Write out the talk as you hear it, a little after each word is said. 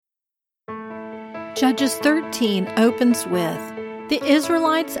Judges 13 opens with, "The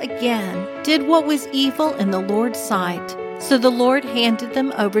Israelites again did what was evil in the Lord's sight, so the Lord handed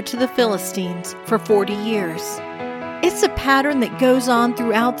them over to the Philistines for 40 years. It's a pattern that goes on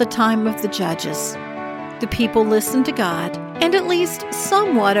throughout the time of the Judges. The people listened to God and at least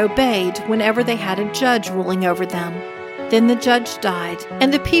somewhat obeyed whenever they had a judge ruling over them. Then the judge died,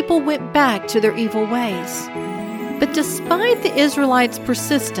 and the people went back to their evil ways. But despite the Israelites'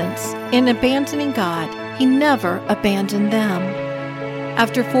 persistence in abandoning God, He never abandoned them.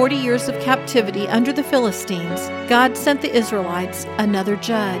 After 40 years of captivity under the Philistines, God sent the Israelites another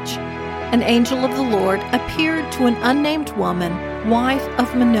judge. An angel of the Lord appeared to an unnamed woman, wife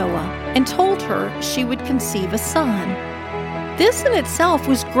of Manoah, and told her she would conceive a son. This in itself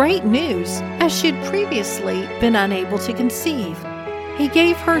was great news, as she had previously been unable to conceive. He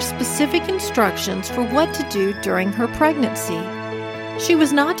gave her specific instructions for what to do during her pregnancy. She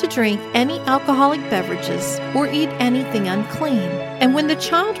was not to drink any alcoholic beverages or eat anything unclean, and when the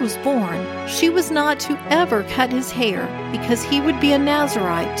child was born, she was not to ever cut his hair because he would be a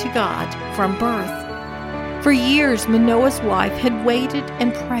Nazirite to God from birth. For years, Manoah's wife had waited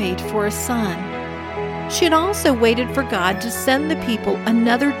and prayed for a son. She had also waited for God to send the people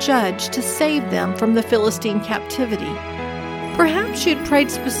another judge to save them from the Philistine captivity. Perhaps she had prayed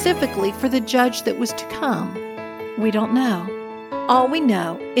specifically for the judge that was to come. We don't know. All we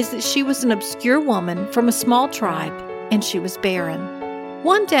know is that she was an obscure woman from a small tribe, and she was barren.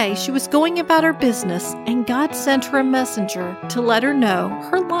 One day she was going about her business, and God sent her a messenger to let her know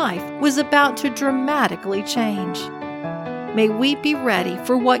her life was about to dramatically change. May we be ready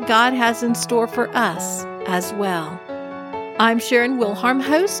for what God has in store for us as well. I'm Sharon Wilharm,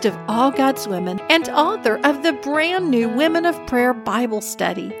 host of All God's Women and author of the brand new Women of Prayer Bible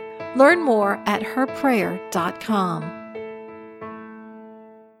Study. Learn more at herprayer.com.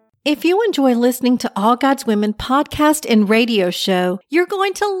 If you enjoy listening to All God's Women podcast and radio show, you're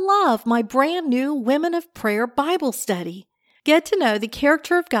going to love my brand new Women of Prayer Bible Study. Get to know the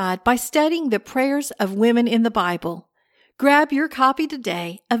character of God by studying the prayers of women in the Bible. Grab your copy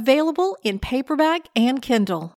today, available in paperback and Kindle.